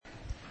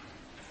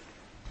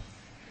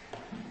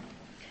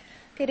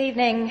Good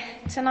evening.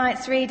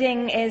 Tonight's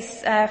reading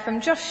is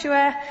from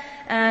Joshua,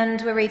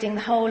 and we're reading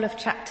the whole of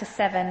chapter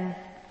 7.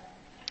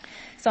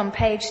 It's on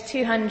page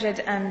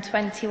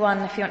 221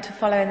 if you want to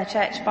follow in the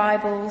church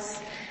Bibles,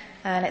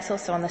 and it's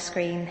also on the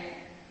screen.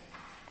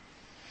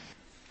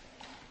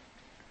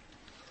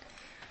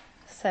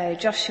 So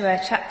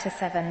Joshua chapter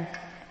 7.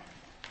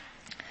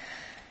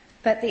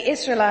 But the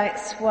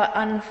Israelites were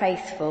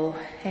unfaithful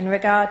in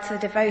regard to the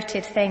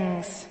devoted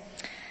things.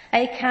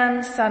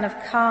 Achan, son of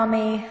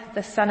Carmi,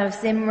 the son of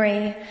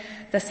Zimri,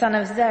 the son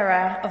of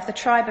Zerah of the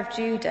tribe of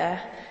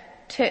Judah,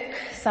 took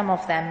some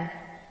of them.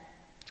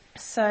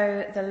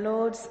 So the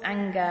Lord's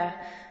anger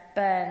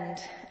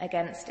burned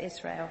against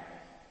Israel.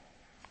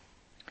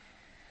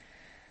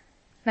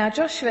 Now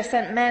Joshua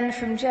sent men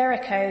from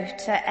Jericho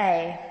to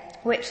Ai,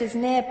 which is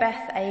near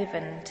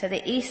Beth-aven, to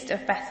the east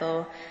of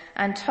Bethel,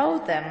 and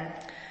told them,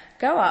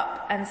 "Go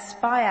up and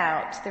spy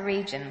out the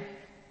region."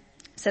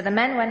 So the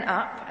men went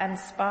up and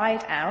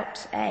spied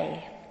out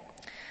Ai.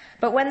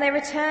 But when they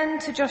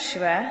returned to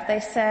Joshua, they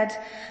said,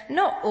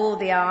 "Not all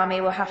the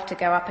army will have to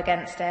go up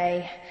against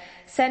Ai.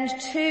 Send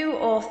 2,000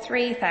 or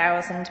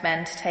 3,000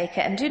 men to take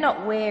it, and do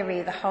not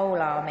weary the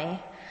whole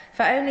army,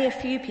 for only a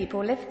few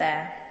people live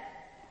there."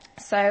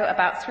 So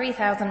about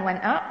 3,000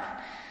 went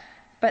up,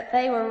 but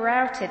they were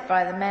routed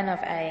by the men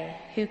of Ai,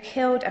 who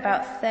killed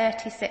about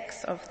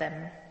 36 of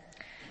them.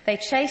 They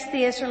chased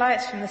the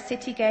Israelites from the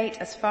city gate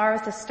as far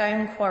as the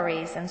stone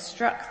quarries and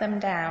struck them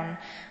down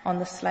on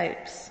the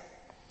slopes.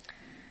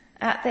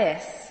 At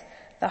this,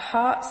 the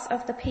hearts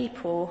of the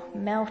people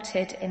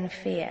melted in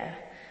fear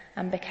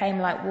and became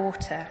like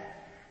water.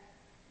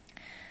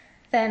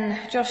 Then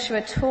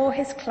Joshua tore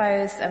his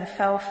clothes and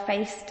fell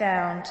face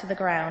down to the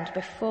ground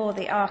before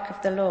the ark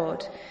of the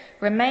Lord,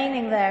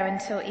 remaining there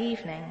until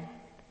evening.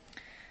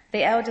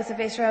 The elders of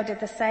Israel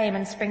did the same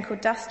and sprinkled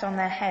dust on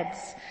their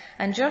heads.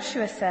 And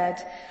Joshua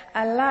said,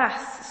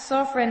 "Alas,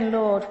 sovereign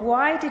Lord,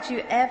 why did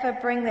you ever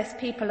bring this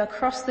people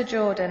across the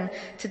Jordan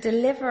to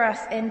deliver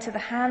us into the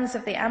hands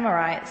of the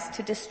Amorites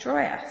to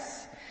destroy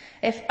us?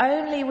 If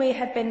only we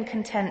had been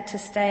content to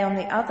stay on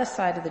the other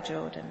side of the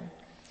Jordan.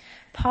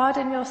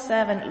 Pardon your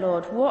servant,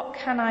 Lord. What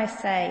can I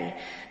say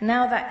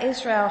now that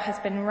Israel has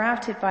been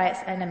routed by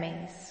its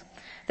enemies?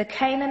 The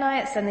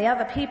Canaanites and the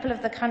other people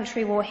of the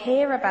country will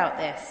hear about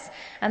this,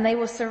 and they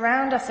will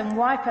surround us and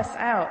wipe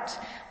out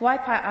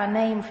our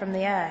name from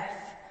the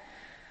earth.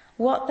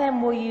 What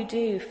then will you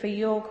do for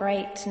your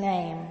great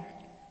name?"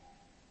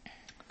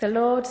 The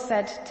Lord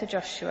said to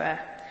Joshua,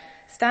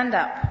 "Stand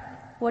up.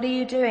 What are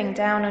you doing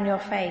down on your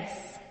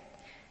face?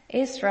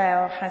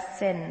 Israel has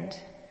sinned.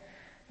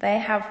 They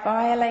have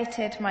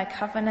violated my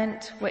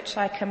covenant, which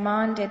I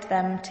commanded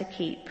them to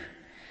keep.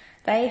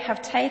 They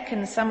have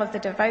taken some of the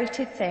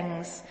devoted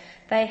things.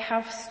 They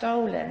have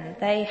stolen.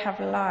 They have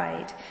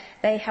lied.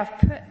 They have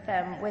put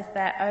them with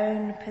their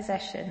own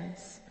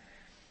possessions.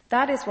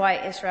 That is why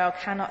Israel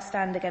cannot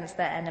stand against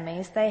their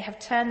enemies. They have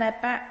turned their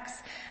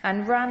backs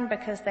and run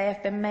because they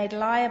have been made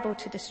liable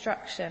to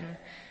destruction.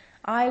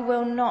 I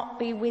will not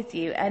be with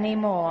you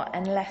anymore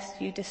unless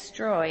you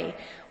destroy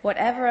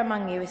whatever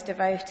among you is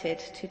devoted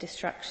to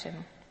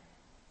destruction.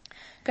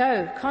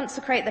 Go,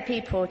 consecrate the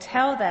people.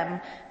 Tell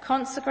them,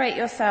 consecrate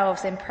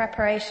yourselves in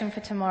preparation for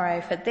tomorrow,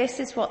 for this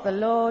is what the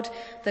Lord,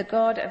 the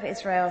God of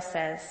Israel,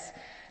 says.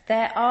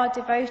 There are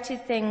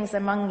devoted things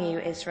among you,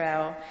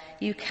 Israel.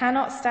 You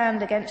cannot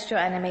stand against your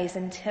enemies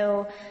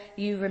until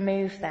you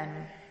remove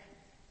them.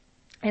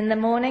 In the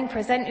morning,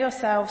 present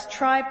yourselves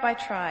tribe by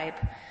tribe.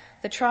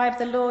 The tribe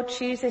the Lord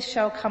chooses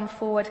shall come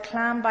forward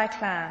clan by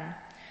clan.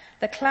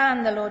 The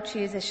clan the Lord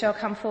chooses shall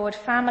come forward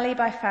family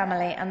by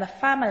family, and the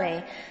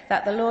family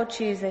that the Lord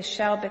chooses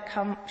shall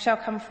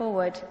come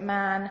forward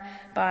man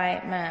by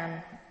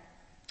man.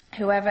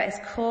 Whoever is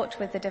caught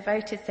with the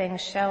devoted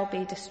things shall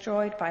be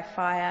destroyed by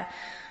fire,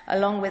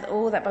 along with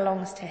all that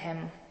belongs to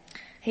him.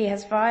 He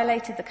has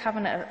violated the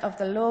covenant of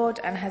the Lord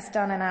and has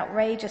done an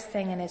outrageous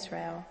thing in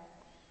Israel."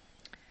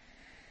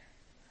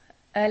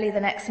 Early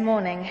the next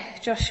morning,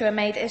 Joshua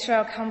made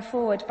Israel come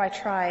forward by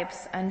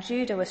tribes, and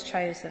Judah was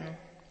chosen.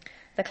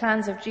 The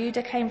clans of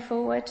Judah came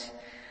forward,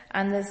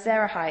 and the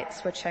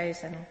Zerahites were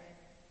chosen.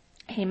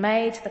 He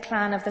made the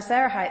clan of the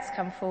Zerahites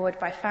come forward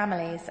by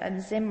families,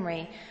 and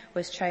Zimri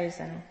was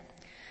chosen.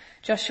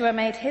 Joshua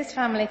made his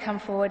family come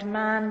forward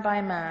man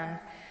by man,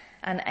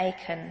 and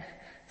Achan,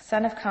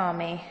 son of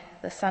Carmi,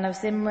 the son of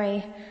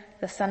Zimri,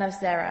 the son of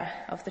Zerah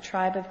of the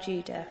tribe of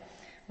Judah,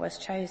 was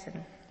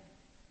chosen.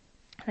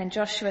 Then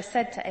Joshua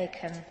said to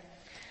Achan,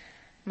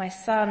 "My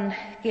son,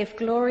 give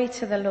glory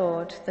to the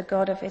Lord, the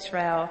God of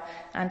Israel,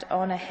 and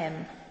honor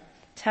him.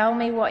 Tell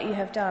me what you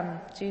have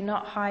done. Do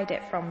not hide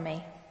it from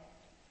me."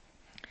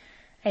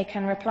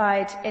 Achan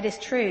replied, "It is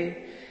true.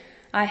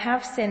 I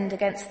have sinned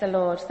against the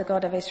Lord, the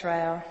God of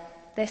Israel.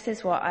 This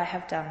is what I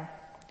have done.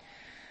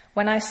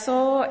 When I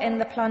saw in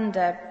the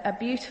plunder a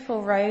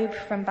beautiful robe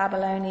from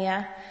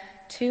Babylonia,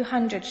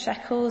 200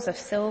 shekels of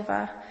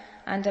silver,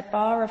 and a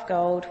bar of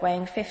gold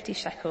weighing 50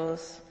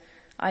 shekels,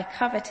 I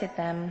coveted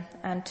them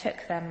and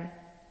took them.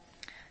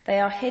 They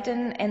are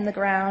hidden in the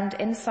ground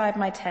inside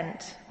my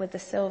tent with the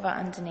silver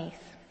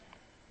underneath."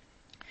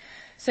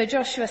 So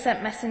Joshua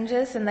sent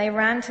messengers, and they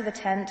ran to the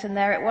tent, and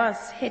there it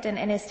was, hidden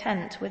in his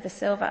tent with the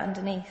silver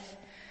underneath.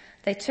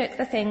 They took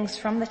the things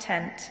from the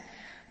tent,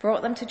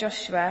 brought them to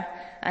Joshua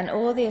and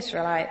all the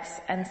Israelites,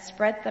 and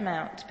spread them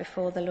out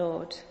before the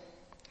Lord.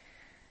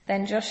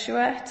 Then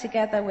Joshua,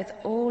 together with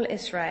all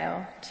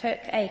Israel, took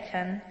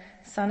Achan,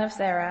 son of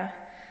Zerah,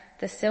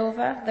 the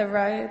silver, the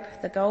robe,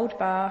 the gold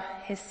bar,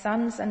 his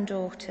sons and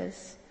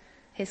daughters,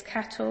 his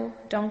cattle,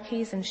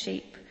 donkeys and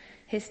sheep,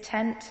 his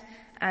tent,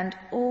 and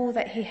all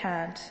that he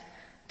had,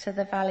 to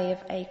the valley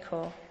of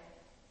Achor.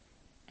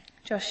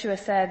 Joshua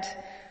said,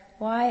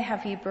 "Why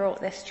have you brought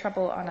this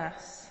trouble on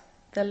us?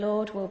 The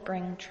Lord will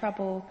bring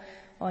trouble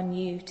on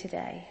you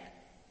today."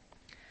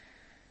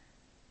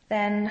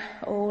 Then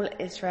all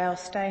Israel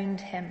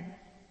stoned him,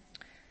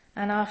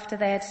 and after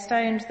they had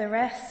stoned the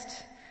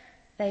rest,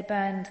 they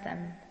burned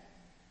them.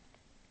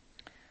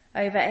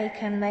 Over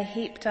Achan they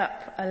heaped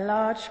up a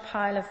large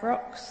pile of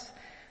rocks,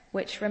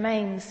 which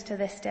remains to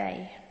this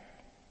day.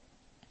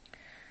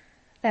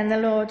 Then the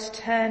Lord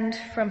turned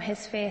from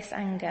his fierce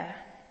anger.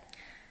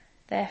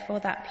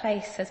 Therefore that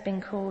place has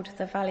been called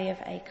the Valley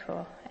of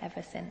Achor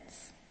ever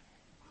since.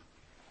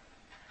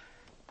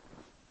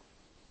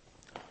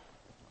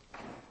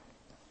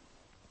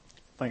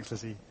 Thanks,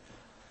 Lizzie.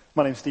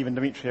 My name's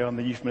Demetriou. I'm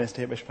the youth minister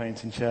here at Bishop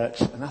Hannington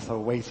Church, and that's a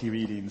weighty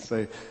reading,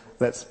 so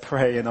let's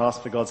pray and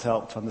ask for God's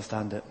help to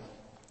understand it.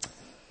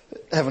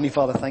 Heavenly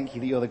Father, thank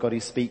you that you're the God who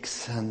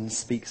speaks and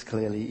speaks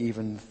clearly,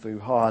 even through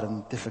hard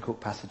and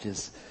difficult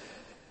passages.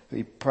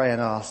 We pray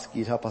and ask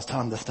you to help us to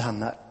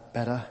understand that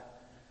better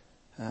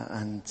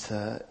and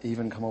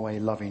even come away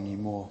loving you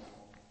more.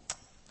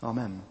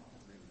 Amen.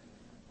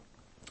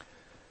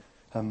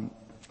 I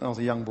was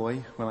a young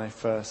boy when I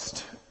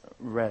first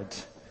read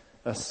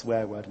a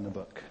swear word in a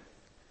book,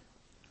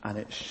 and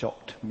it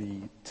shocked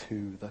me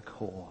to the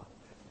core.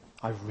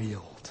 I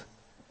reeled.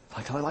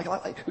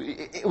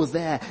 It was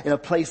there in a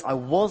place I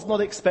was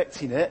not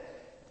expecting it.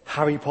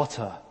 Harry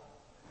Potter.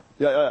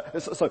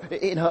 So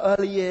in her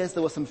early years,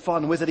 there were some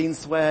fun wizarding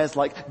swears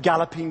like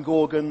galloping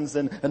gorgons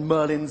and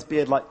Merlin's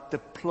beard, like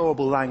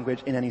deplorable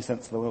language in any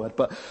sense of the word.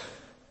 But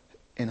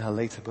in her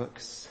later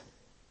books,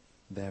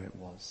 there it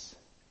was,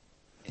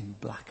 in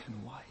black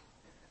and white,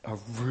 a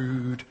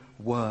rude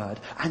word.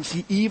 And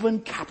she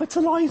even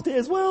capitalized it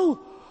as well.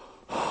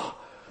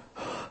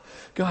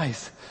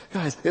 Guys,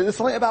 there's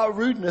something about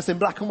rudeness in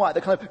black and white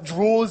that kind of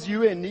draws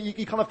you in.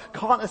 You kind of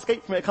can't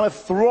escape from it. It kind of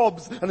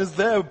throbs and is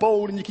there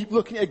bold, and you keep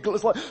looking at it.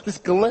 It's like this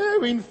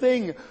glaring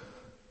thing.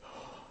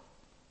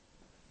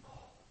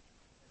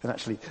 And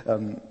actually,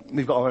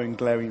 we've got our own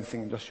glaring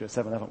thing in Joshua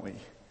 7, haven't we?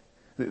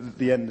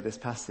 The end of this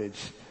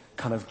passage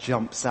kind of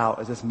jumps out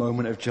as this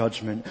moment of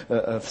judgment,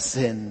 of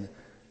sin,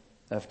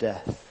 of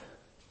death.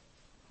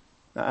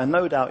 And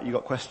no doubt you've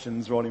got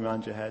questions rolling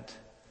around your head.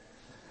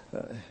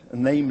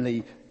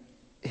 Namely,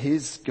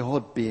 is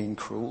God being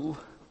cruel?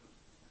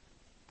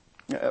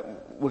 We're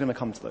going to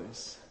come to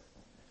those.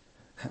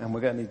 And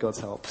we're going to need God's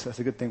help. So it's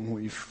a good thing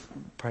we've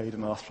prayed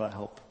and asked for that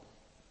help.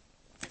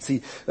 See,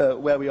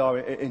 where we are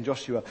in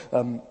Joshua,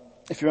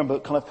 if you remember,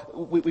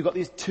 we've got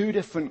these two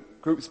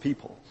different groups of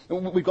people.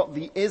 We've got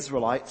the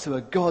Israelites, who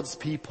are God's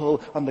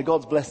people under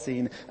God's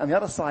blessing. And the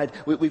other side,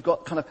 we've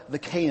got kind of the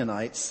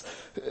Canaanites,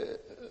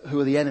 who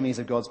are the enemies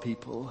of God's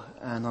people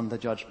and under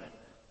judgment.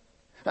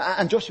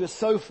 And Joshua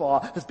so far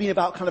has been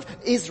about kind of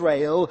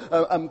Israel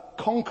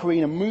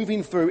conquering and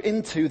moving through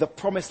into the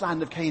promised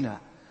land of Canaan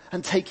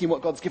and taking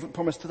what God's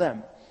promised to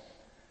them.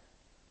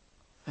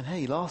 And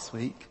hey, last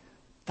week,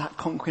 that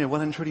conquering had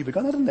well and truly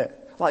begun, hadn't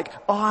it? Like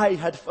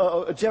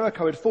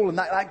Jericho had fallen,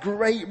 that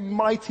great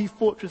mighty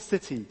fortress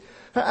city.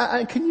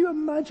 And can you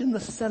imagine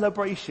the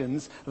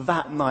celebrations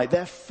that night,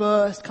 their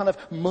first kind of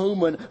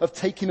moment of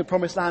taking the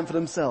promised land for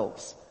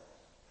themselves?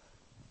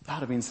 That would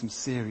have been some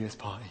serious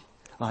party.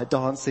 Like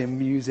dancing,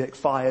 music,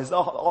 fires,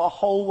 our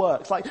whole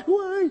works, like,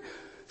 whoo,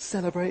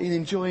 celebrating,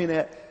 enjoying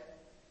it.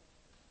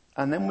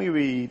 And then we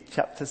read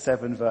chapter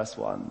 7, verse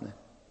 1.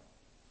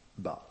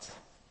 But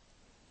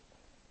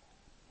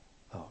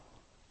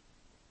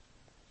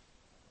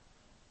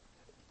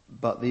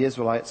the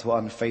Israelites were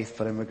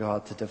unfaithful in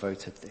regard to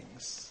devoted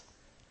things.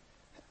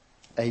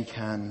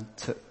 Achan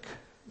took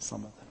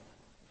some of them.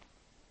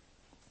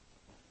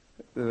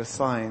 There are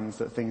signs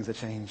that things are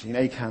changing.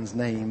 Achan's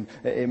name,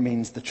 it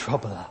means the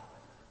troubler.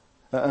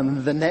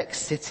 The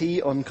next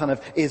city on kind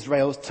of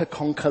Israel's to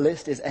conquer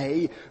list is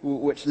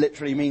which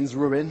literally means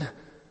ruin.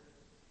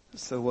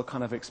 So we're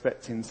kind of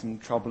expecting some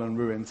trouble and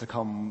ruin to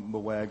come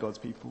beware God's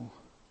people.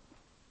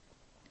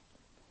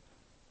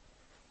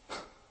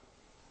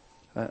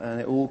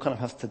 And it all kind of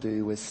has to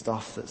do with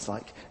stuff that's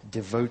like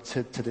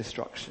devoted to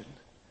destruction.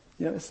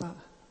 You notice that?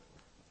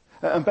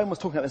 And Ben was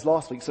talking about this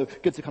last week, so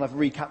good to kind of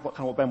recap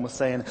what Ben was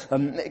saying.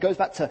 It goes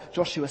back to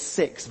Joshua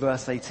 6,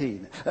 verse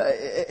 18.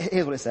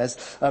 Here's what it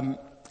says.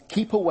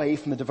 Keep away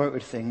from the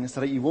devoted things so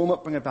that you will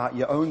not bring about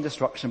your own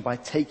destruction by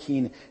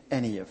taking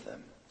any of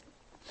them.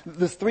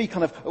 There's three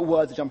kind of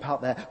words that jump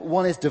out there.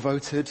 One is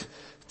devoted,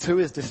 2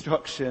 is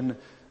destruction,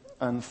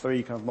 and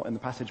 3, kind of not in the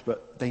passage,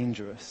 but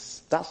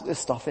dangerous. That's what this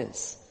stuff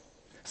is.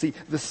 See,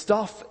 the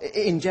stuff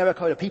in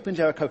Jericho, the people in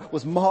Jericho,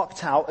 was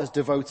marked out as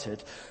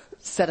devoted,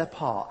 set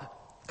apart.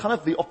 Kind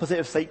of the opposite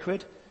of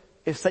sacred.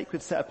 If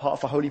sacred set apart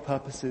for holy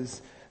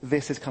purposes,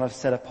 this is kind of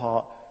set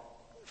apart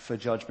for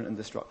judgment and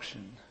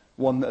destruction.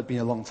 One that had been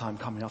a long time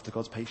coming after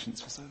God's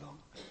patience for so long.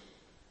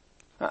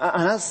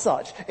 And as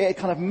such, it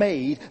kind of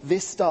made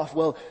this stuff,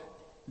 well,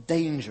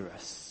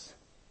 dangerous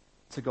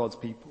to God's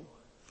people.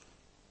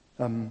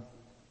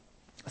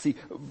 See,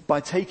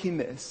 by taking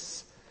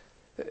this,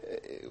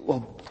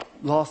 well,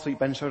 last week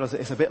Ben showed us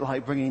it's a bit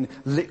like bringing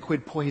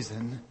liquid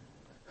poison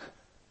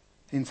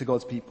into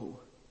God's people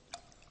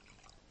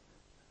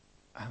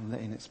and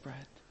letting it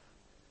spread.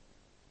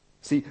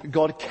 See,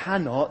 God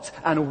cannot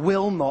and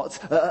will not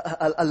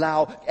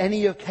allow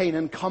any of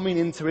Canaan coming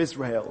into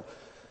Israel.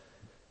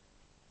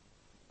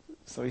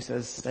 So he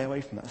says, stay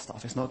away from that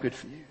stuff. It's not good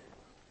for you.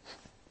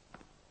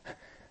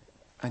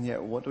 And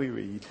yet, what do we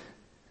read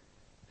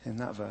in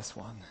that verse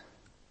 1?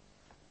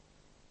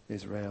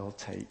 Israel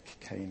take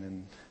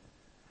Canaan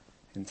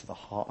into the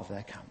heart of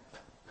their camp.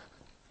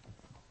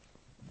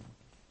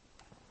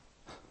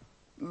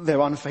 They're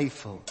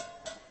unfaithful.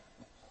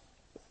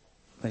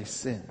 They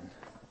sin.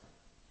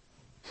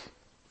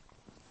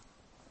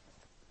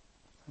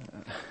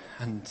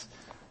 And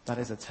that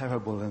is a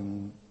terrible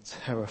and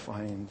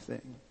terrifying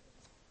thing.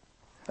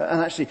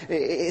 And actually,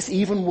 it's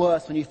even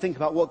worse when you think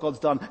about what God's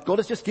done. God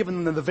has just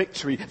given them the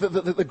victory,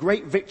 the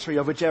great victory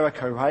over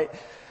Jericho, right?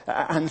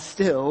 And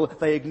still,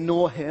 they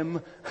ignore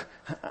him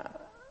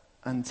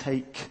and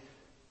take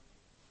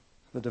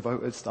the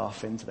devoted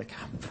staff into the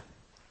camp.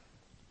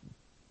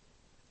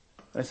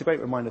 And it's a great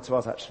reminder to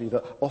us, actually,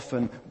 that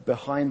often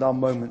behind our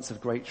moments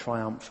of great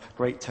triumph,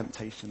 great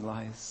temptation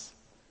lies.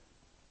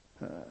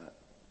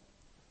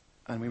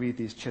 And we read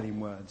these chilling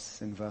words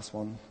in verse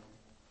 1.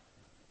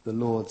 The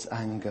Lord's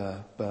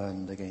anger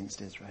burned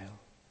against Israel.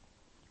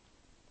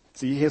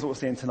 So here's what we're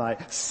saying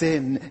tonight.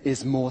 Sin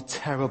is more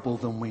terrible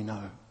than we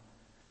know.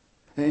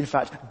 In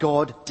fact,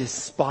 God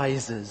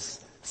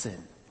despises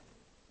sin.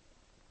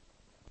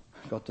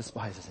 God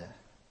despises it.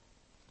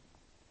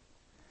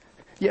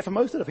 Yet for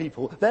most of the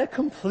people, they're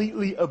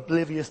completely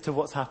oblivious to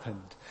what's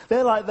happened.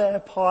 They're like there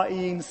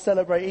partying,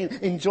 celebrating,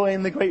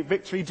 enjoying the great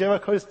victory.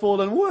 Jericho's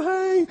fallen,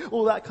 whey!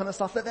 All that kind of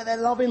stuff. They're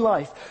loving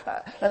life.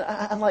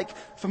 And like,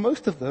 for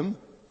most of them,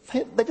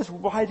 they're just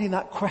riding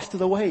that crest of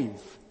the wave.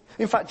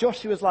 In fact,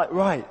 Joshua's like,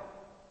 right,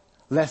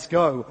 let's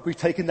go. We've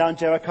taken down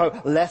Jericho.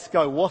 Let's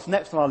go. What's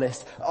next on our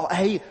list? Oh,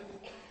 hey,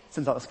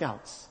 sends out the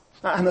scouts.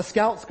 And the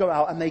scouts go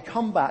out and they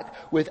come back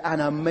with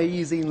an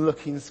amazing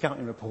looking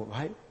scouting report,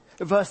 right?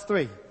 Verse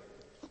 3.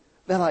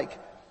 They're like,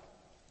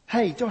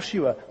 hey,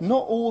 Joshua,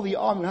 not all the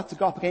army have to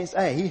go up against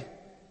A.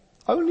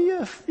 Only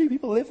a few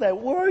people live there.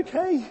 We're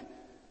okay.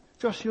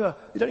 Joshua,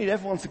 you don't need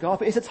everyone to go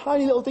up. It's a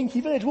tiny little dinky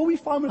village. We'll be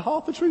fine with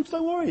half the troops.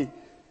 Don't worry.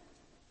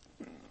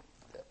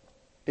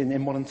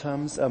 In modern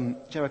terms,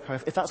 Jericho,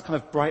 if that's kind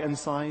of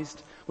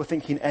Brighton-sized, we're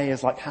thinking A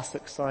is like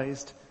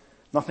Hassocks-sized.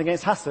 Nothing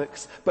against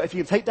Hassocks, but if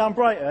you take down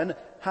Brighton,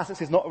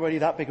 Hassocks is not really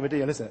that big of a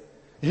deal, is it?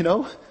 You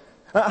know?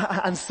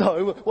 And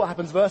so, what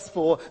happens? Verse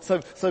 4,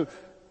 so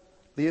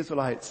the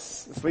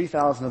Israelites,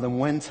 3,000 of them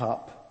went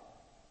up,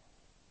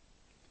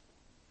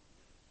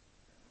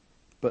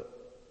 but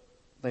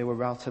they were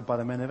routed by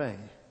the men of A.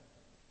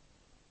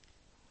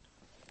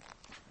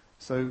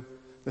 So,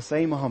 the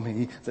same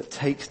army that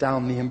takes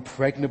down the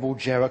impregnable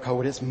Jericho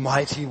with its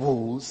mighty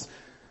walls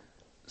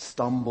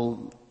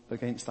stumble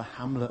against the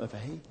hamlet of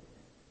A.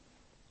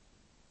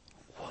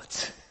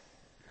 What?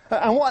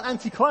 And what an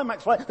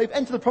anticlimax, right? They've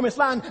entered the promised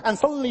land and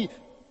suddenly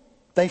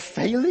they're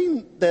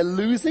failing, they're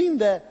losing,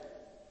 they're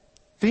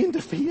being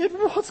defeated.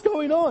 What's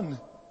going on?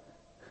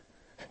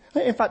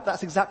 In fact,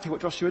 that's exactly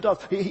what Joshua does.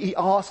 He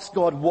asks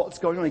God what's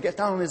going on. He gets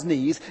down on his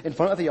knees in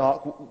front of the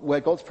ark where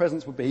God's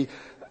presence would be.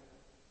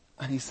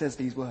 And he says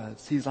these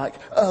words. He's like,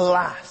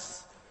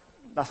 alas.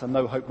 That's a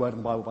no-hope word in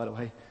the Bible, by the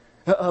way.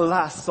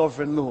 Alas,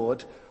 sovereign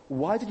Lord,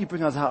 why did you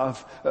bring us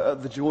out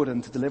of the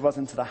Jordan to deliver us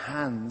into the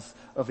hands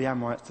of the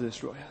Amorites to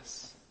destroy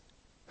us?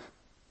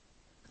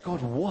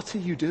 God, what are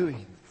you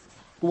doing?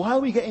 Why are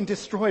we getting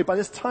destroyed by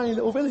this tiny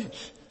little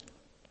village?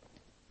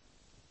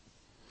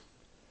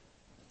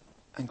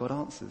 And God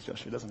answers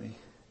Joshua, doesn't he?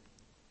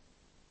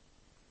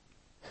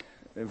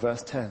 In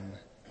verse 10,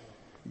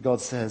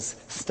 God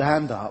says,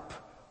 stand up.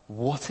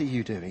 What are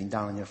you doing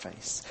down on your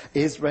face?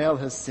 Israel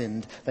has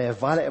sinned. They have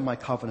violated my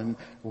covenant,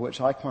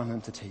 which I command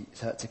them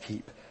to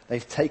keep.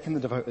 They've taken the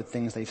devoted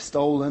things. They've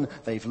stolen.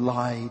 They've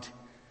lied.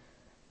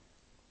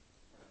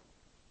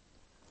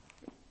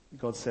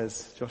 God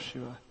says,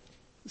 Joshua,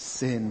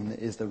 sin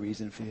is the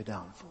reason for your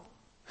downfall.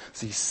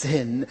 See,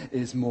 sin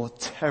is more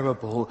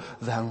terrible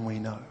than we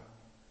know.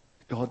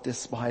 God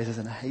despises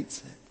and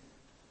hates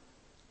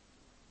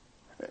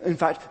it. In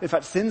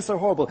fact, sin's so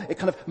horrible, it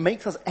kind of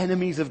makes us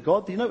enemies of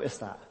God. Do you notice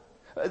that?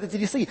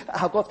 Did you see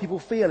how God's people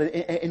feel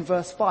in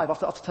verse 5?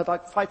 After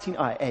like fighting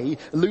A,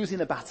 losing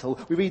a battle,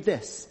 we read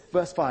this.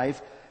 Verse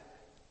 5,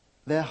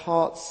 their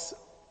hearts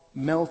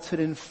melted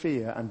in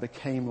fear and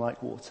became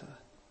like water.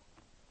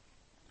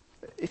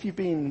 If you've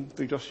been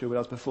through Joshua with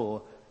us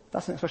before,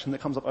 that's an expression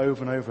that comes up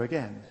over and over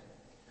again.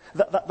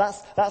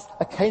 That's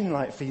a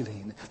Canaanite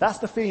feeling. That's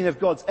the feeling of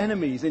God's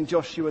enemies in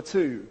Joshua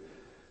 2.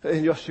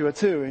 In Joshua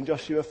 2, in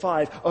Joshua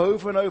 5,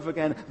 over and over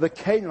again, the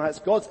Canaanites,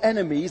 God's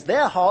enemies,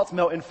 their hearts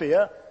melt in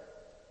fear.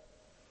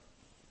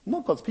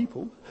 Not God's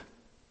people.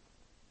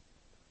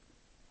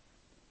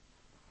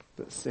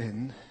 But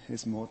sin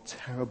is more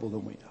terrible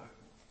than we know.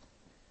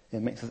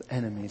 It makes us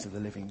enemies of the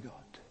living God.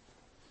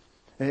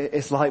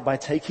 It's like by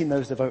taking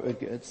those devoted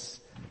goods,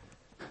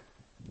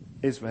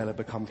 Israel had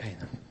become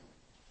Canaan.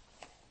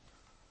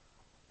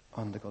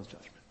 Under God's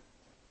judgment.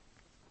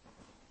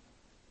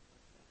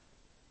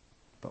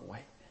 But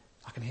wait,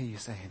 I can hear you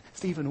saying,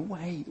 Stephen,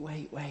 wait.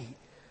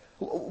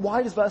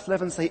 Why does verse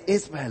 11 say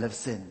Israel have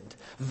sinned?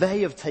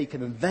 They have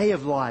taken and they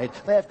have lied.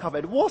 They have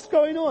coveted. What's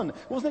going on?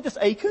 Wasn't it just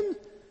Achan?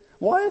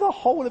 Why are the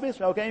whole of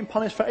Israel getting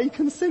punished for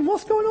Achan's sin?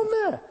 What's going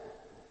on there?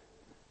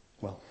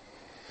 Well,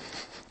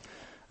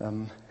 I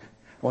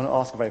want to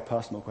ask a very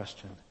personal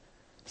question.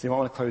 So you might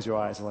want to close your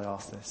eyes as I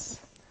ask this.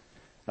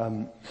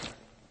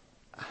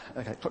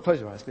 Okay,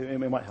 close your eyes. It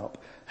might help.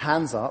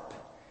 Hands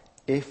up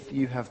if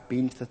you have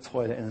been to the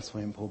toilet in a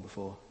swimming pool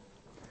before.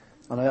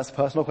 I know that's a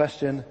personal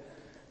question.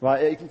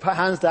 Right, you can put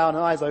hands down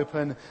and eyes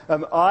open.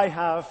 I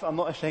have. I'm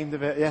not ashamed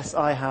of it. Yes,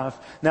 I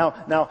have.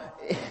 Now,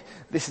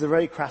 this is a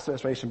very crass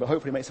illustration, but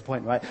hopefully it makes a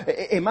point, right?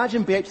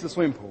 Imagine BH to the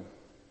swimming pool.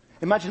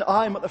 Imagine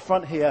I'm at the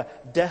front here,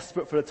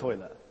 desperate for the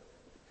toilet.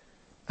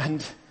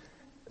 And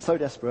so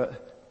desperate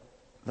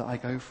that I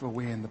go for a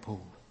wee in the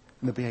pool,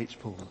 in the BH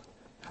pool.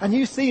 And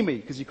you see me,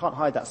 because you can't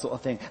hide that sort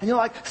of thing. And you're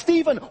like,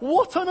 Stephen,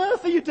 what on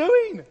earth are you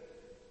doing?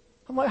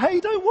 I'm like, hey,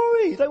 don't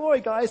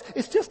worry guys.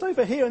 It's just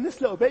over here in this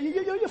little bit.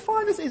 You're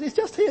fine, it's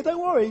just here,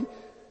 don't worry.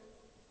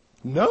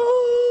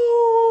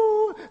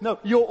 No,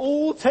 you're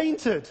all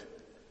tainted.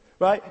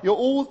 Right? You're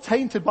all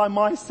tainted by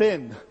my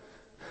sin.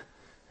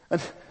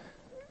 And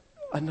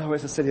I know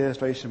it's a silly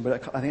illustration,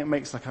 but I think it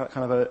makes like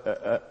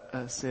a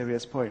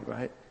serious point,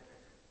 right?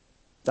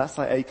 That's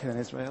like Achan and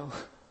Israel.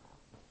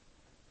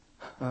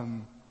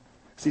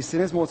 See, sin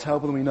is more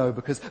terrible than we know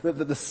because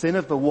the sin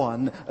of the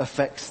one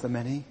affects the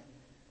many.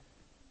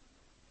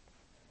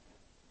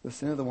 The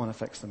sin of the one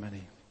affects the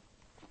many.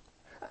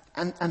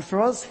 And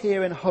for us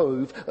here in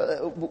Hove,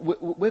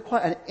 we're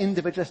quite an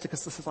individualistic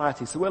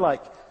society. So we're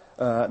like,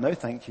 no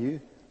thank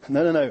you.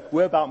 No.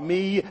 We're about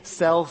me,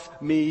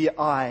 self, me,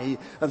 I.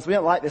 And so we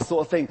don't like this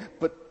sort of thing.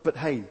 But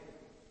hey,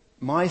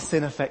 my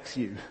sin affects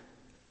you,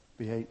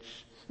 BH.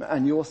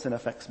 And your sin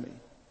affects me.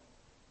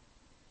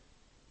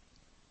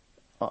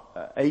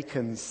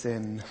 Achan's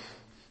sin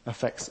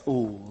affects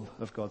all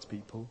of God's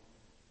people.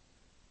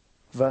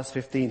 Verse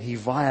 15, he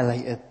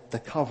violated the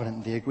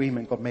covenant, the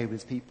agreement God made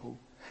with his people.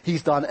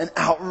 He's done an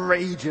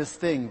outrageous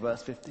thing,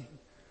 verse 15.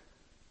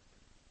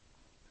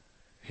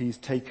 He's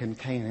taken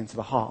Canaan into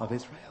the heart of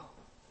Israel.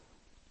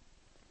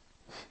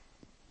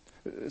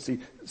 See,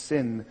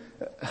 sin,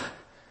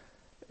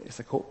 it's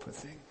a corporate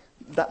thing.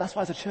 That's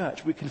why as a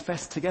church we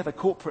confess together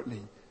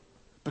corporately.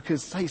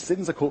 Because, say,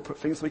 sin's a corporate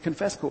thing, so we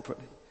confess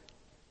corporately.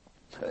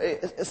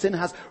 Sin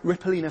has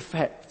rippling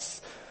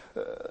effects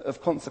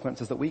of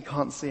consequences that we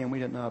can't see and we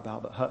don't know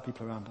about that hurt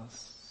people around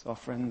us, our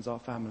friends, our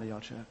family,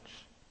 our church.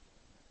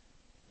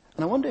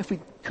 And I wonder if we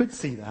could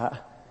see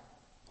that,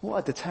 what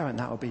a deterrent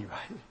that would be,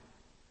 right?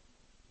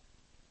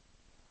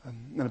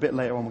 And a bit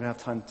later on we're going to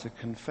have time to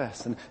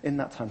confess. And in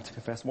that time to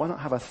confess, why not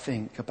have a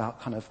think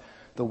about kind of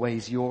the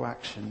ways your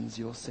actions,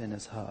 your sin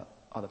has hurt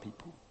other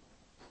people?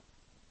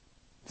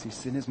 See,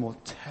 sin is more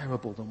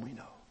terrible than we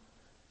know.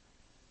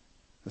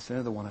 The sin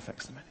of the one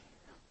affects the many.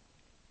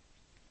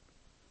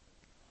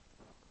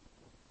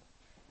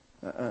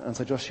 And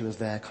so Joshua's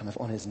there kind of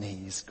on his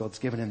knees. God's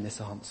given him this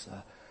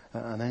answer.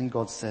 And then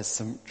God says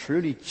some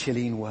truly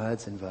chilling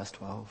words in verse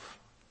 12.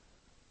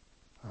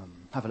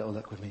 Have a little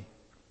look with me.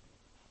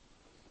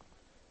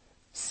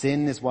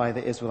 Sin is why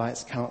the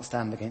Israelites cannot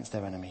stand against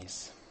their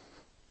enemies.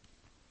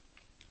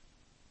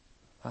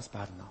 That's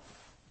bad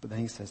enough. But then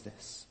he says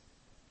this.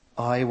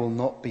 I will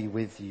not be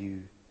with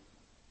you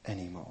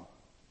anymore.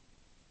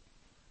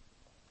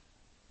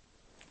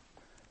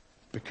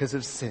 Because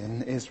of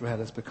sin, Israel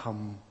has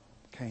become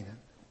Canaan.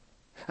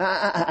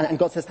 And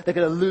God says they're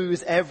going to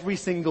lose every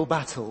single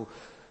battle.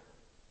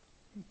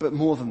 But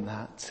more than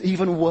that,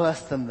 even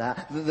worse than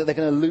that, they're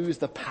going to lose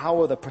the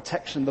power, the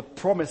protection, the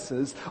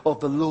promises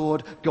of the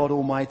Lord God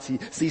Almighty.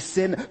 See,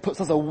 sin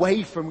puts us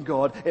away from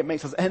God. It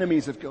makes us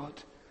enemies of God.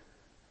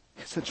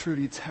 It's a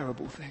truly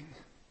terrible thing.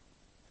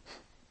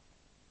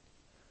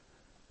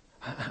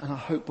 And I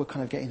hope we're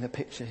kind of getting the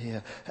picture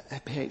here.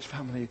 PH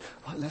family,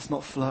 let's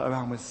not flirt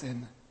around with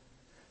sin.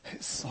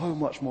 It's so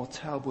much more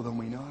terrible than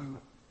we know.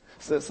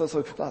 So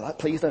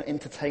please don't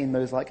entertain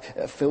those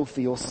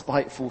filthy or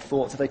spiteful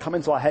thoughts. If they come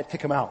into our head,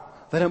 kick them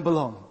out. They don't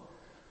belong.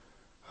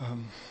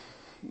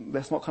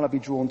 Let's not kind of be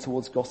drawn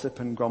towards gossip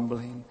and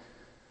grumbling.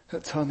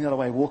 Turn the other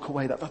way, walk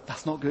away.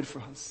 That's not good for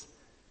us.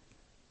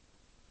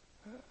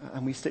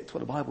 And we stick to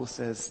what the Bible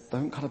says.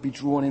 Don't kind of be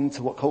drawn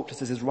into what culture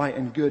says is right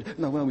and good.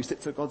 No, we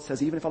stick to what God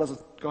says, even if others are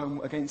going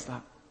against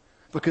that.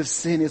 Because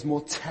sin is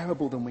more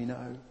terrible than we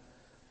know.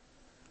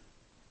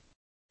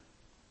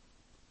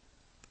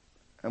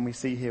 And we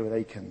see here with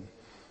Achan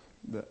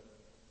that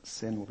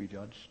sin will be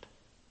judged.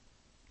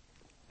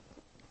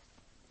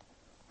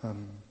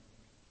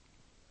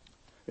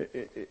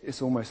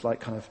 It's almost like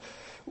kind of,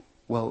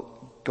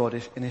 well,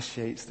 God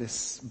initiates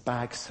this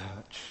bag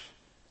search,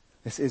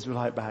 this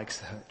Israelite bag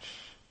search.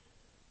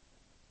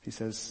 He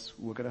says,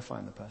 we're going to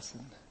find the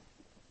person.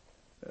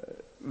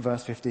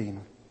 Verse 15.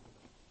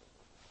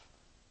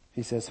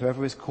 He says,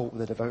 whoever is caught with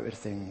the devoted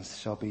things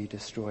shall be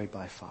destroyed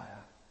by fire.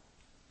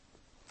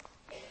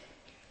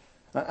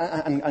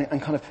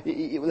 And kind of,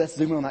 let's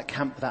zoom in on that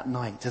camp that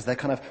night as they're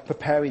kind of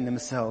preparing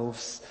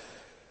themselves.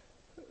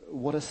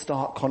 What a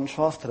stark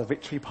contrast to the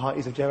victory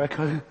parties of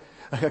Jericho.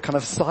 A kind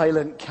of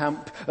silent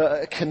camp,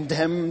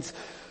 condemned.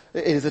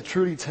 It is a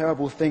truly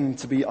terrible thing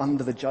to be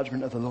under the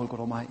judgment of the Lord God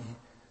Almighty.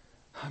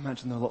 I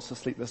imagine there are lots of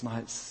sleepless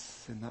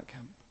nights in that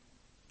camp.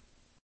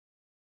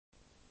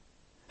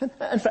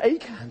 And for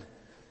Achan,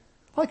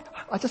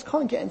 I just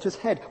can't get into his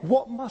head.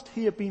 What must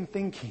he have been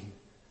thinking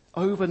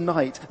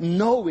overnight,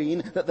 knowing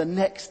that the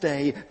next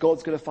day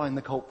God's going to find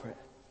the culprit?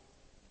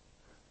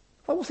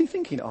 What's he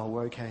thinking? Oh,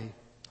 we're okay.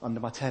 Under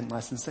my tent,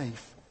 nice and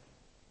safe.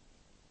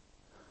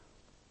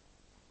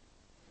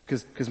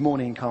 Because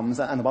morning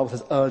comes, and the Bible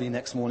says early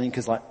next morning,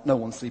 because no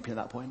one's sleeping at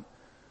that point.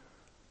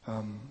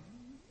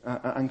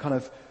 And kind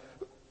of,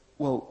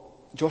 well,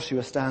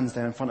 Joshua stands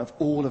there in front of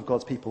all of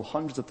God's people,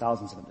 hundreds of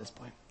thousands of them at this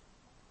point.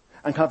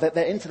 And kind of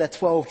they're into their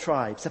 12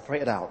 tribes,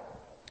 separated out.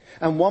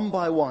 And one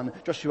by one,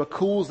 Joshua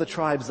calls the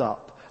tribes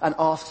up and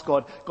asks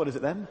God, is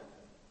it them?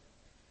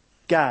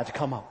 Gad,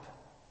 come up.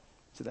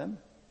 Is it them?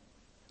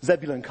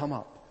 Zebulun, come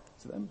up.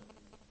 Is it them?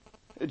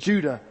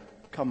 Judah,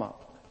 come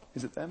up.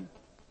 Is it them?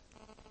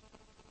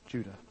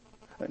 Judah.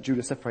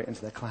 Judah separate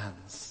into their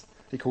clans.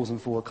 He calls them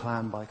forward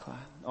clan by clan,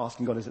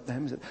 asking God, is it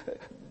them? Is it...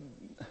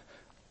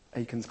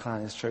 Achan's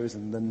clan is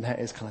chosen. The net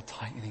is kind of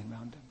tightening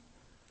around him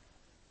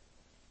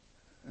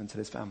until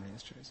his family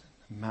is chosen.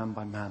 Man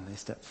by man they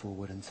step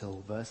forward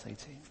until verse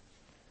 18.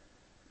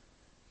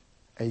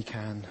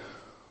 Achan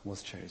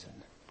was chosen.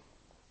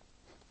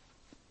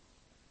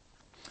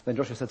 Then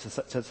Joshua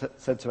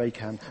said to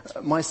Achan,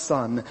 my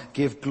son,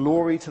 give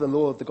glory to the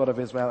Lord, the God of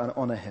Israel, and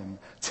honor him.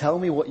 Tell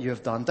me what you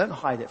have done. Don't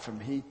hide it from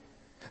me.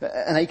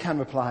 And Achan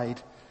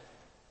replied,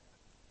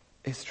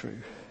 it's true.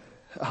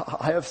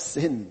 I have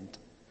sinned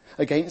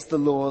against the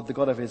Lord, the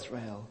God of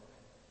Israel.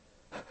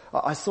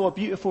 I saw a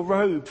beautiful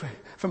robe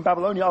from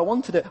Babylonia. I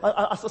wanted it.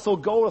 I saw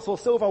gold. I saw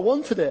silver. I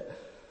wanted it.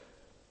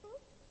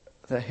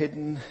 They're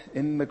hidden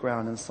in the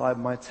ground inside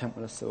my tent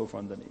with a silver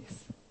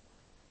underneath.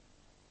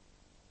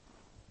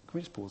 Can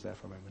we just pause there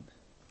for a moment?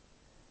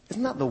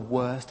 Isn't that the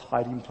worst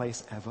hiding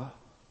place ever?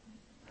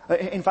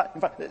 In fact,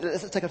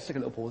 let's take a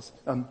little pause.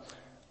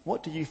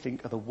 What do you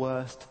think are the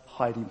worst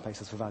hiding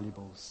places for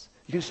valuables?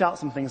 You can shout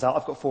some things out.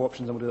 I've got 4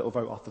 options and we'll do a little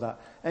vote after that.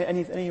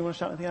 Anyone want to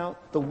shout anything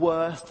out? The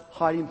worst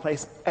hiding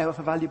place ever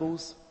for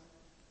valuables?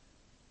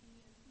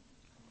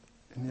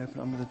 In the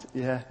open,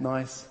 yeah,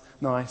 nice.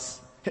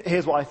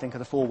 Here's what I think are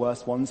the 4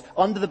 worst ones.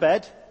 Under the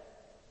bed,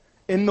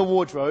 in the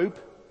wardrobe,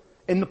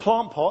 in the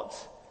plant pot,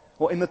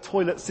 or in the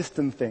toilet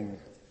system thing.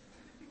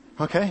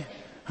 Okay?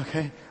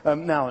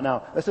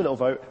 Now, let's do a little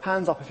vote.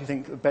 Hands up if you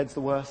think the bed's the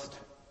worst.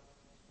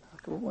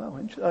 Well,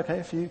 okay,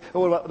 a few.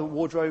 What about the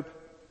wardrobe?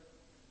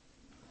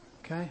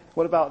 Okay.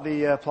 What about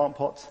the plant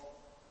pot?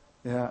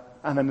 Yeah.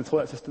 And then the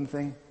toilet system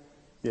thing?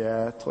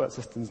 Yeah, toilet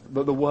systems.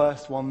 The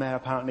worst one there,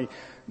 apparently.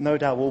 No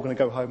doubt we're all going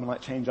to go home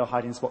and change our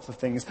hiding spots of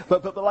things.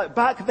 But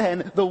back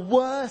then, the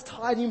worst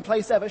hiding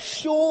place ever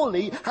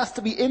surely has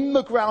to be in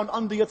the ground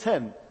under your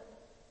tent.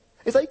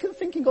 Is Achan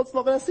thinking God's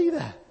not going to see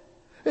there?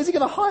 Is he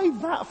going to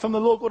hide that from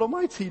the Lord God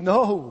Almighty?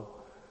 No.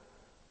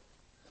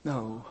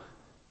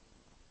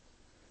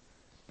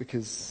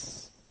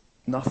 Because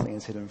nothing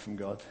is hidden from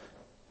God.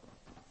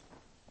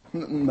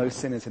 No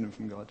sin is hidden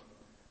from God.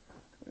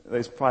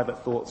 Those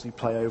private thoughts we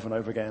play over and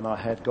over again in our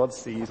head, God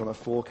sees on a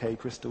 4K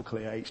crystal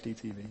clear HD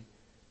TV.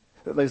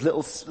 Those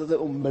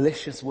little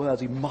malicious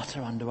words we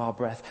mutter under our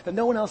breath that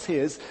no one else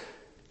hears,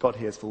 God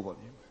hears full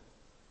volume.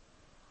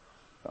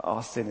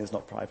 Our sin is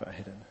not private or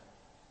hidden.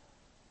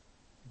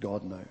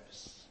 God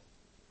knows.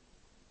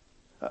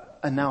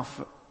 And now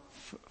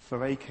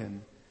for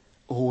Achan,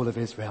 all of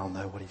Israel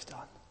know what he's done.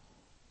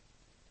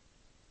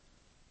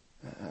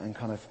 And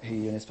kind of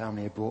he and his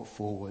family are brought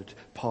forward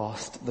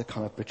past the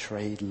kind of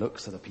betrayed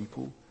looks of the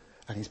people,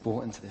 and he's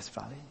brought into this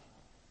valley.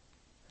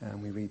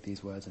 And we read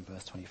these words in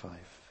verse 25.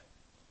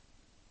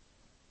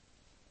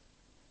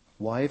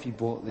 Why have you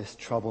brought this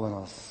trouble on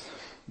us?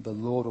 The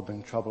Lord will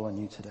bring trouble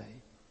on you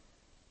today.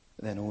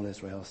 Then all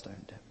Israel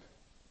stoned him.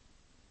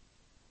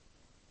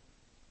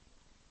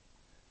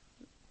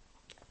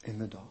 In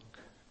the dark,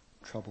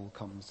 trouble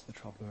comes to the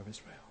troubler of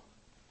Israel.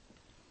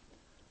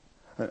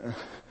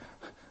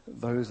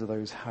 Those are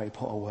those Harry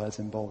Potter words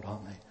in bold,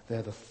 aren't they?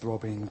 They're the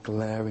throbbing,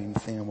 glaring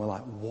thing, and we're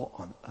like, what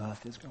on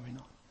earth is going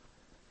on?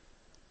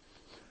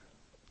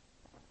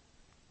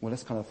 Well,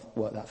 let's kind of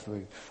work that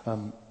through.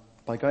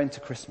 By going to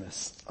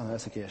Christmas, I know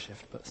it's a gear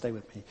shift, but stay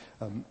with me.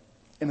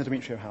 In the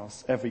Demetriou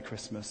house, every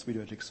Christmas we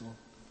do a jigsaw.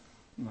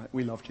 Right?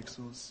 We love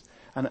jigsaws.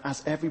 And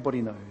as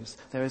everybody knows,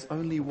 there is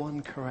only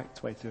one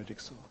correct way to do a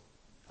jigsaw.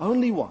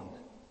 Only one.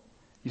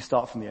 You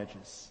start from the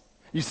edges.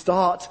 You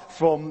start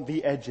from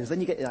the edges. Then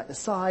you get like the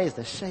size,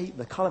 the shape,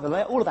 the colour, the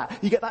layer, all of that.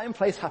 You get that in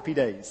place, happy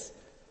days.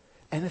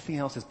 Anything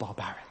else is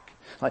barbaric.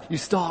 Like, you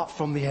start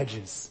from the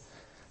edges.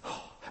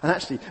 And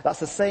actually,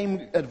 that's the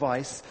same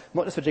advice,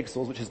 not just for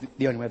jigsaws, which is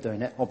the only way of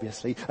doing it,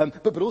 obviously,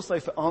 but also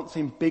for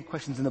answering big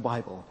questions in the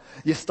Bible.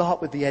 You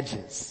start with the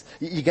edges.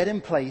 You get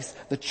in place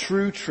the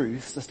true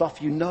truths, the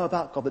stuff you know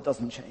about God that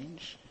doesn't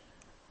change.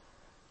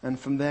 And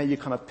from there, you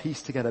kind of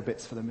piece together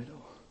bits for the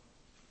middle.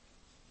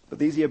 But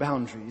these are your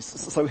boundaries.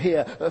 So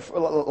here,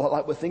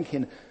 like we're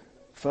thinking,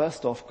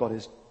 first off, God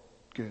is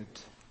good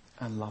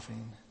and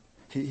loving.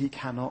 He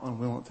cannot and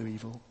will not do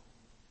evil.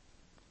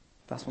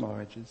 That's one of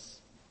our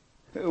edges.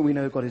 We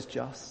know God is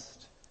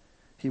just.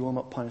 He will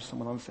not punish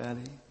someone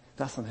unfairly.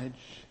 That's an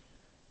edge.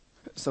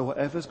 So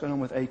whatever's going on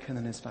with Achan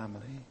and his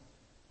family,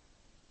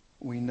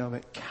 we know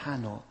it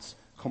cannot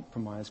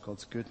compromise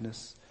God's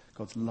goodness,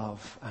 God's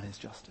love, and his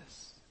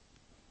justice.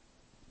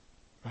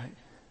 Right?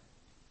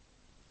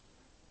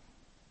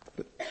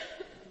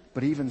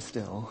 But even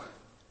still,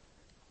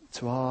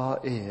 to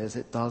our ears,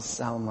 it does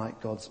sound like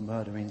God's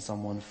murdering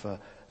someone for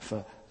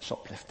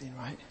shoplifting,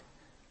 right?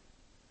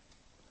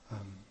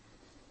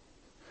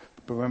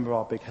 But remember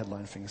our big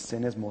headline thing,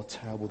 sin is more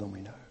terrible than we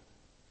know.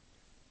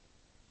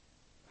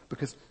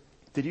 Because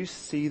did you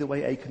see the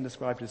way Achan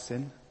described his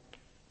sin?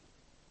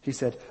 He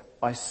said,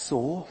 I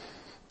saw,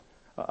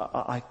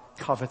 I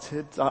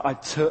coveted, I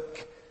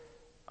took,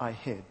 I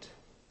hid.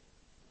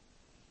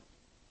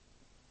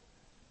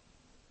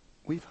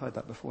 We've heard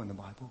that before in the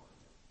Bible.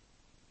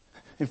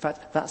 In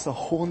fact, that's a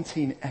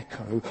haunting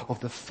echo of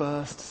the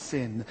first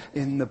sin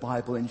in the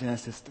Bible in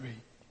Genesis 3.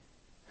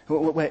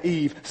 Where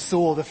Eve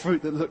saw the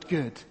fruit that looked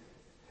good.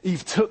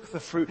 Eve took the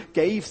fruit,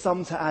 gave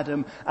some to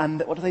Adam,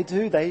 and what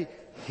do? They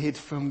hid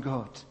from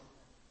God.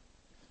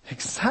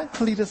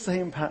 Exactly the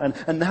same pattern.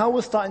 And now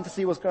we're starting to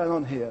see what's going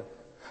on here.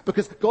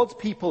 Because God's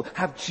people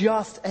have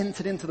just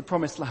entered into the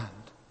promised land.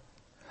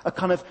 A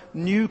kind of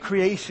new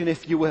creation,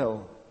 if you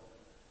will.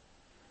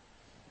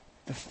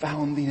 The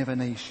founding of a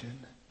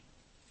nation.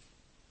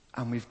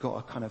 And we've got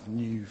a kind of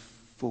new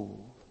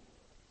fall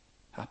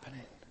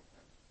happening.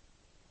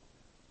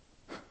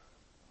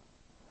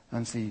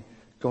 And see,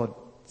 God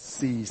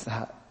sees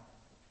that.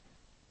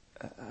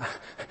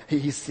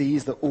 He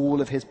sees that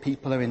all of his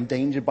people are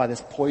endangered by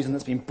this poison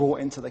that's been brought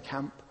into the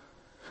camp.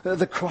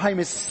 The crime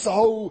is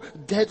so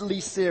deadly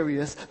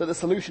serious that the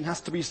solution has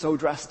to be so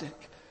drastic.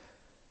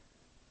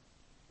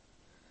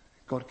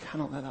 God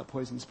cannot let that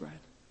poison spread.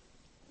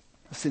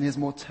 Sin is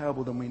more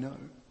terrible than we know.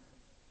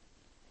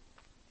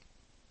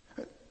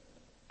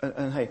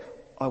 And hey,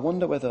 I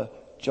wonder whether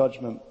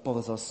judgment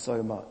bothers us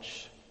so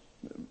much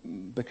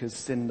because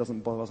sin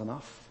doesn't bother us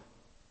enough.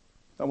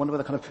 I wonder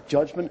whether kind of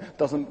judgment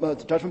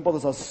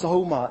bothers us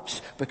so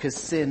much because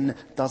sin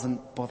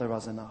doesn't bother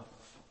us enough.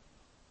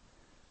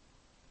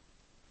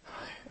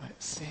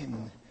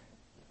 Sin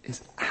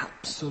is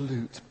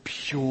absolute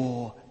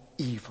pure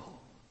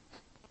evil.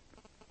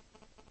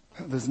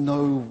 There's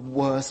no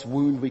worse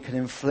wound we can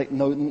inflict,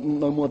 no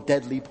more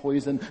deadly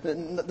poison.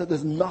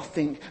 There's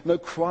nothing, no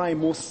crime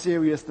more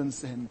serious than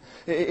sin.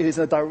 It is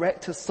a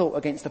direct assault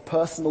against the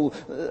personal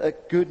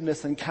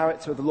goodness and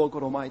character of the Lord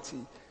God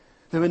Almighty.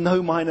 There are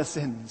no minor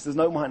sins. There's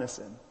no minor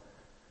sin.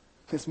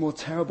 It's more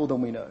terrible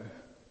than we know.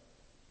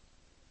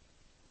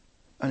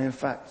 And in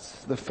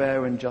fact, the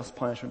fair and just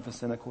punishment for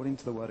sin, according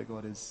to the Word of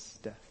God, is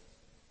death.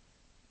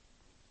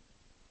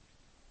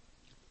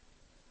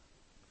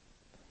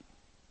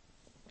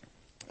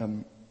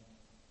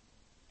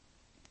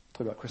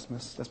 Talk about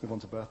Christmas. Let's move on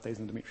to birthdays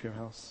in the Demetriou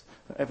house.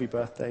 Every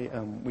birthday,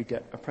 we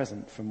get a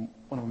present from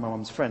one of my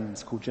mum's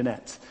friends called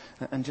Jeanette.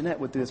 And Jeanette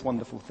would do this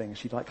wonderful thing.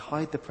 She'd like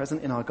hide the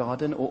present in our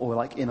garden or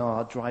like in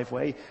our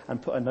driveway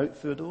and put a note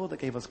through the door that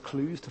gave us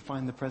clues to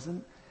find the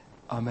present.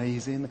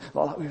 Amazing.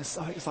 Like we were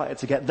so excited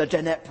to get the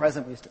Jeanette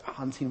present. We used to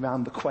hunting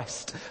around the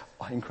quest.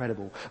 Oh,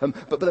 incredible.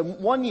 But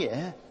then one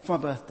year, for my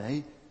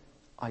birthday,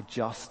 I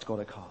just got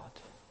a card.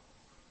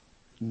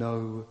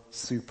 No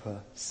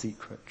super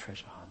secret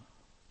treasure hunt.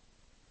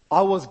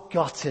 I was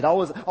gutted. I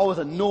was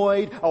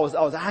annoyed. I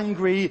was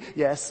angry.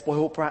 Yes,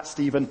 spoiled brat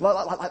Stephen.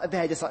 Like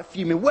there, just like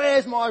fuming.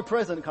 Where's my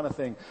present? Kind of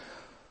thing.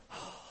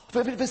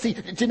 But see,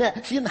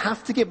 Jeanette, she didn't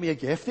have to give me a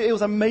gift. It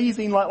was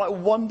amazing, like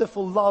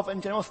wonderful love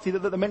and generosity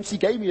that meant she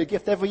gave me a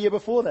gift every year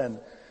before then.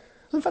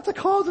 In fact, a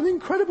card's an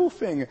incredible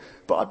thing.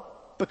 But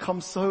I'd become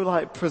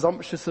so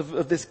presumptuous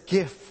of this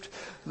gift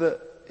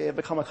that it had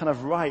become a kind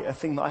of right, a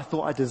thing that I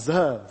thought I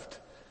deserved.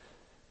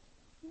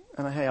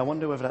 And hey, I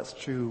wonder whether that's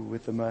true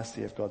with the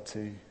mercy of God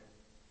too.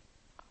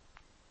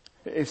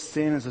 If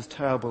sin is as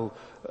terrible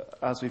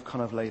as we've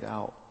kind of laid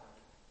out,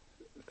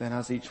 then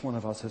as each one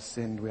of us has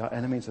sinned, we are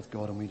enemies of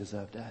God and we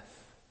deserve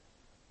death.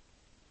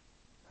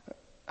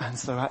 And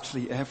so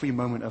actually every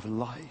moment of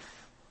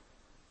life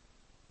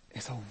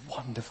is a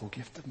wonderful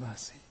gift of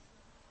mercy.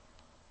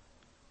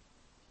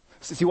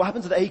 So see, what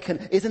happens at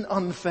Achan isn't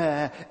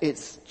unfair,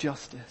 it's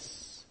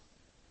justice.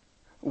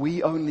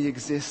 We only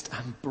exist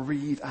and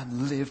breathe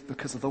and live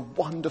because of the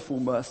wonderful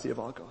mercy of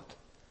our God.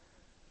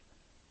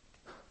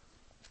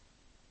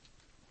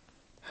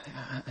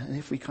 And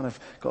if we kind of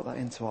got that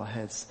into our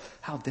heads,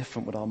 how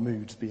different would our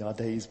moods be, our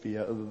days be,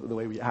 the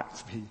way we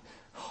act be?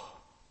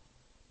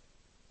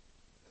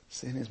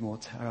 Sin is more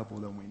terrible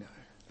than we know.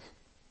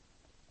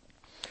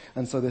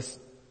 And so this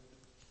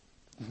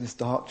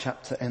dark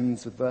chapter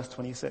ends with verse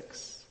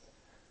 26.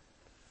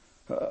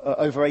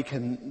 Over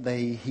Achan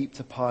they heaped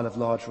a pile of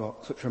large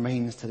rocks, which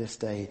remains to this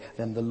day.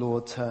 Then the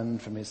Lord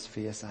turned from his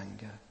fierce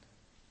anger.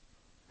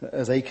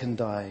 As Achan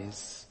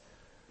dies,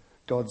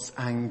 God's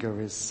anger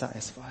is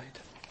satisfied.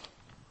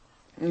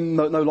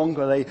 No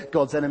longer are they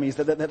God's enemies.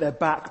 They're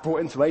back,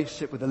 brought into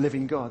relationship with the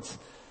living God.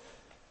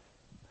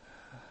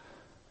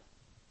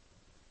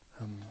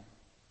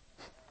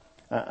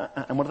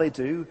 And what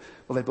do?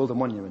 Well, they build a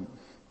monument.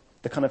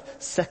 The kind of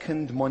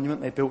second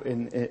monument they built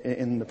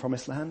in the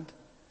Promised Land.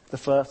 The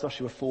first,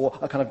 Joshua 4,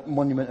 a kind of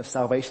monument of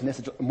salvation. This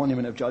is a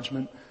monument of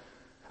judgment.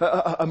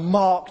 A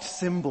marked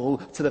symbol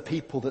to the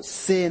people that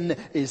sin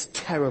is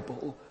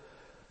terrible.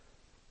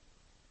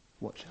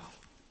 Watch out.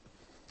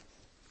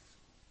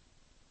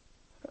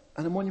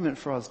 And a monument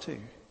for us too.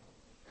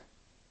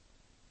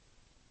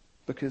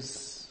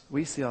 Because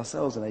we see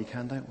ourselves in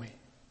Achan, don't we?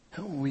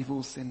 Oh, we've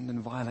all sinned and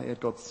violated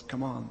God's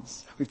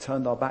commands. We've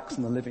turned our backs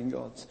on the living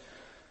God.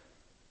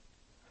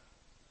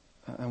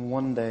 And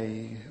one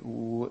day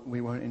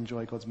we won't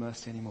enjoy God's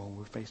mercy anymore.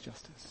 We'll face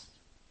justice.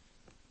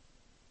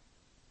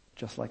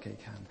 Just like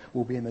Achan.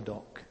 We'll be in the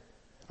dock.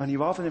 Only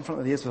rather than in front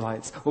of the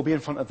Israelites, we'll be in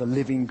front of the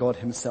living God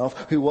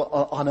himself, who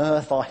will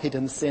unearth our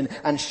hidden sin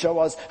and show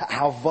us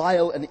how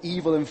vile and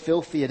evil and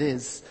filthy it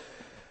is.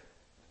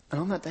 And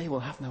on that day we'll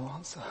have no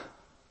answer.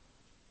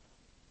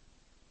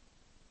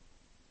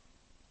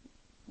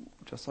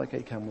 Just like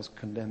Achan was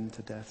condemned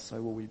to death,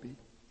 so will we be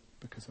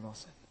because of our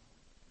sin.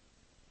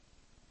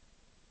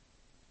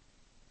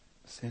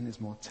 Sin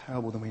is more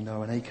terrible than we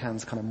know, and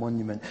Achan's kind of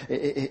monument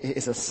it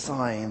is a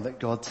sign that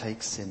God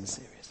takes sin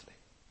seriously.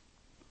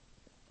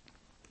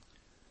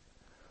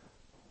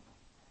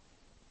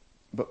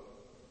 But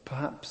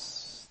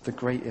perhaps the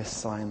greatest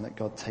sign that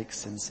God takes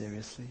sin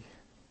seriously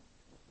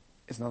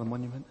is another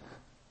monument,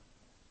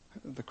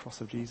 the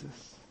cross of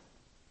Jesus.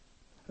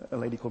 A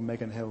lady called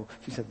Megan Hill,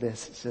 she said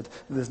this, she said,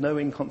 there's no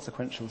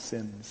inconsequential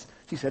sins.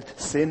 She said,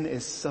 sin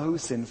is so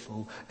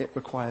sinful, it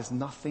requires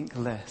nothing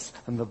less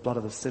than the blood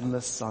of the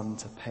sinless Son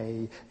to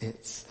pay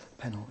its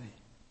penalty.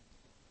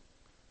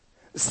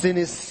 Sin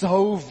is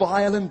so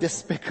vile and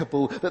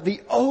despicable that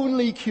the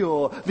only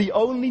cure, the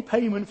only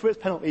payment for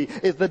its penalty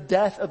is the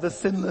death of the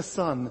sinless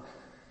Son.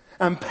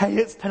 And pay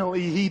its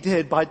penalty he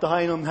did by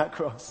dying on that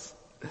cross.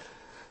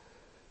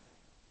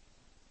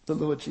 The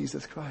Lord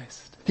Jesus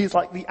Christ. He's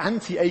like the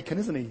anti-Achan,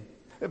 isn't he?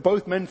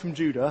 Both men from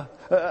Judah.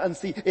 And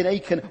see, in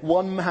Achan,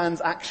 one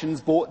man's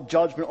actions brought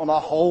judgment on a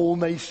whole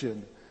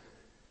nation.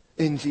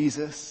 In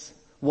Jesus,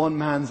 one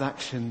man's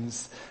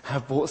actions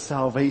have brought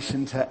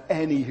salvation to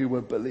any who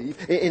would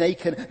believe. In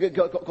Achan,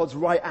 God's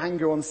right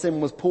anger on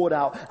sin was poured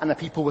out and the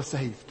people were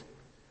saved.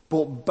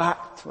 Brought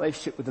back to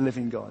relationship with the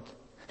living God.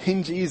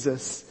 In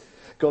Jesus,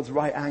 God's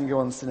right anger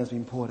on sin has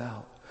been poured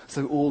out.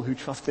 So all who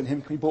trust in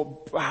him can be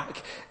brought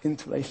back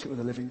into relationship with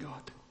the living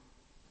God.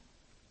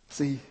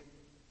 See,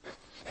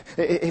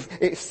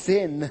 if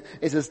sin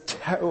is as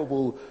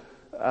terrible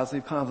as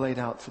we've kind of laid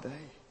out today,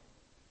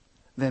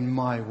 then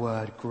my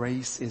word,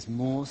 grace is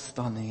more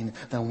stunning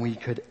than we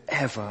could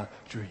ever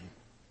dream.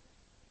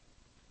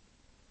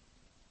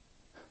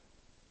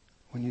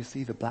 When you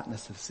see the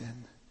blackness of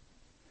sin,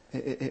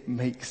 it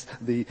makes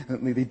the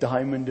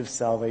diamond of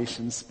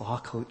salvation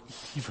sparkle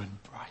even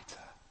brighter.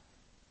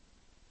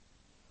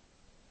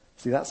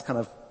 See, that's kind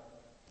of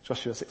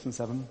Joshua 6 and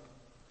 7.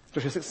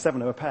 Joshua 6 and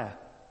 7 are a pair.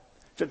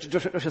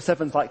 Joshua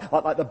 7's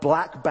like the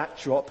black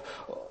backdrop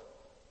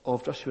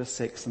of Joshua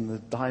 6 and the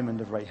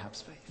diamond of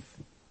Rahab's faith.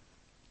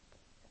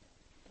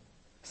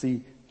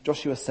 See,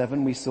 Joshua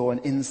 7, we saw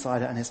an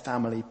insider and his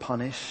family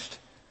punished.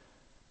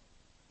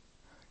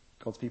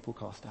 God's people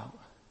cast out.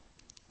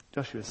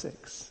 Joshua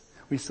 6,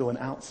 we saw an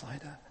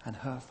outsider and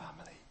her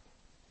family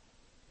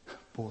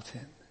brought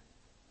in.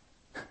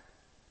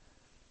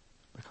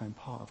 Became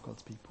part of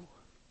God's people.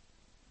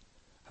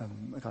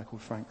 A guy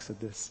called Frank said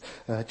this,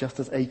 just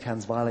as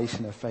Achan's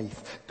violation of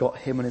faith got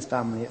him and his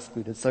family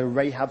excluded, so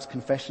Rahab's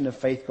confession of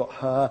faith got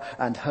her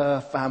and her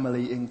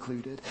family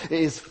included. It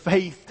is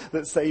faith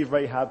that saved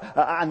Rahab,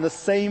 and the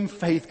same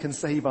faith can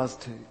save us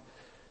too.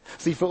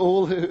 See, for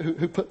all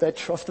who put their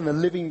trust in the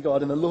living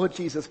God and the Lord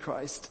Jesus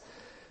Christ,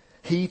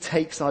 he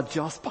takes our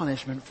just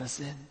punishment for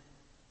sin.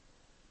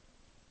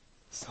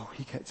 So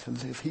we get to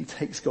live. He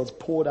takes God's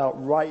poured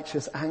out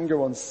righteous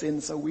anger on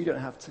sin so we don't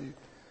have to.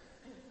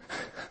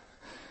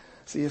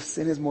 See, if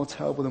sin is more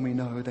terrible than we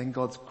know, then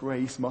God's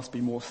grace must be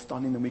more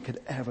stunning than we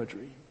could ever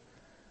dream.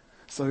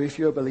 So if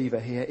you're a believer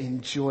here,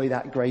 enjoy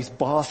that grace,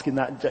 bask in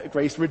that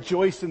grace,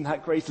 rejoice in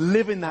that grace,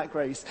 live in that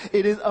grace.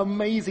 It is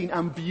amazing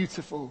and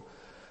beautiful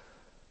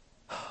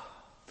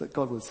that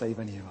God would save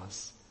any of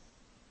us.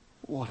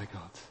 What a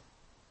God.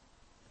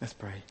 Let's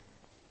pray.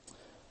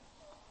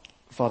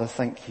 Father,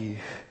 thank you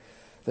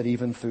that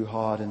even through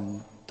hard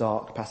and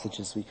dark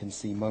passages we can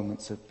see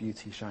moments of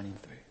beauty shining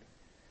through.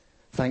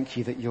 Thank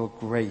you that your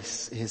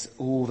grace is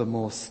all the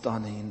more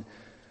stunning,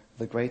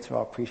 the greater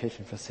our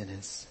appreciation for sin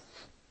is.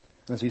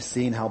 And as we've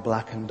seen how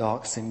black and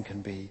dark sin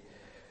can be,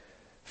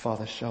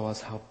 Father, show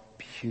us how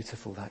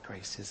beautiful that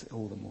grace is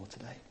all the more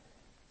today.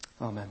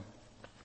 Amen.